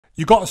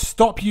You got to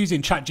stop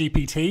using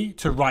ChatGPT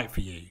to write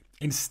for you.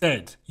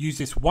 Instead, use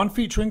this one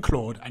feature in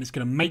Claude and it's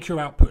going to make your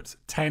outputs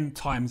 10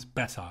 times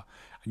better.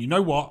 And you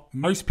know what?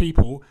 Most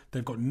people,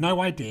 they've got no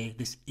idea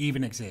this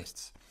even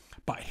exists.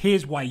 But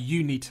here's why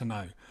you need to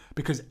know.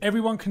 Because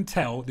everyone can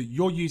tell that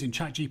you're using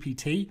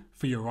ChatGPT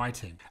for your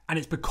writing. And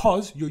it's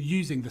because you're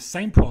using the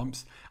same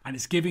prompts and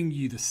it's giving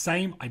you the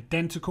same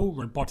identical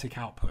robotic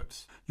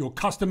outputs. Your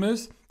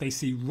customers, they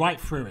see right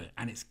through it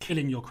and it's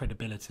killing your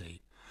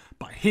credibility.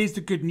 But here's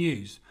the good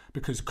news,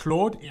 because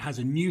Claude, it has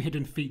a new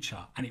hidden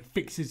feature and it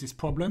fixes this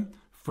problem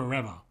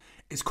forever.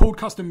 It's called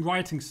custom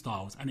writing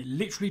styles and it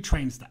literally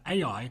trains the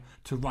AI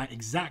to write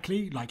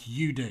exactly like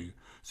you do.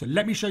 So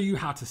let me show you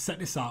how to set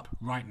this up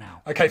right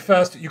now. Okay,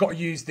 first you've got to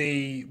use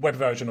the web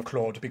version of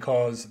Claude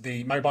because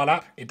the mobile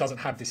app, it doesn't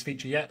have this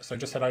feature yet. So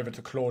just head over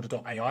to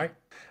claude.ai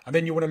and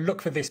then you want to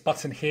look for this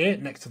button here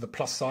next to the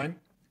plus sign.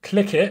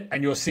 Click it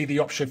and you'll see the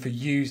option for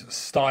use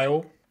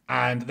style.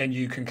 And then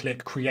you can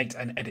click create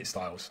and edit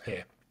styles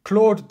here.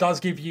 Claude does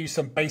give you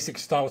some basic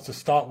styles to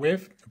start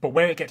with, but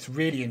where it gets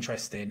really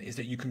interesting is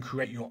that you can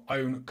create your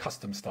own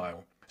custom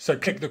style. So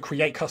click the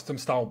create custom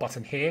style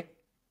button here.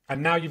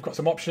 And now you've got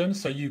some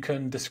options. So you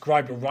can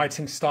describe your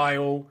writing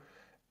style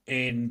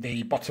in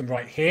the bottom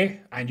right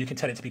here, and you can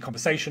tell it to be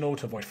conversational,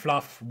 to avoid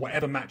fluff,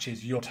 whatever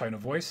matches your tone of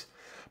voice.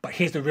 But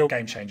here's the real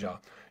game changer.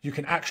 You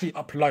can actually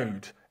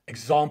upload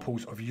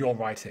examples of your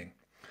writing.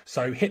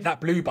 So hit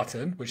that blue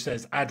button, which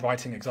says add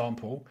writing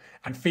example,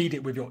 and feed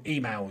it with your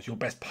emails, your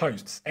best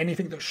posts,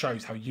 anything that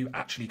shows how you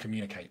actually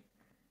communicate.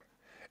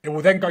 It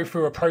will then go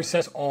through a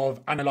process of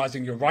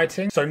analyzing your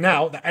writing. So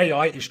now the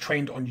AI is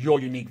trained on your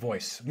unique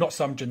voice, not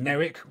some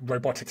generic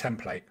robotic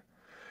template.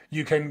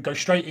 You can go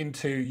straight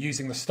into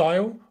using the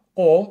style,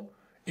 or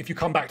if you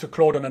come back to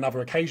Claude on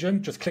another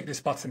occasion, just click this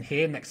button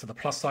here next to the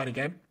plus sign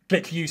again,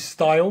 click use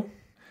style,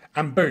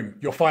 and boom,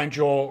 you'll find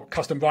your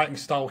custom writing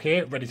style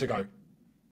here ready to go.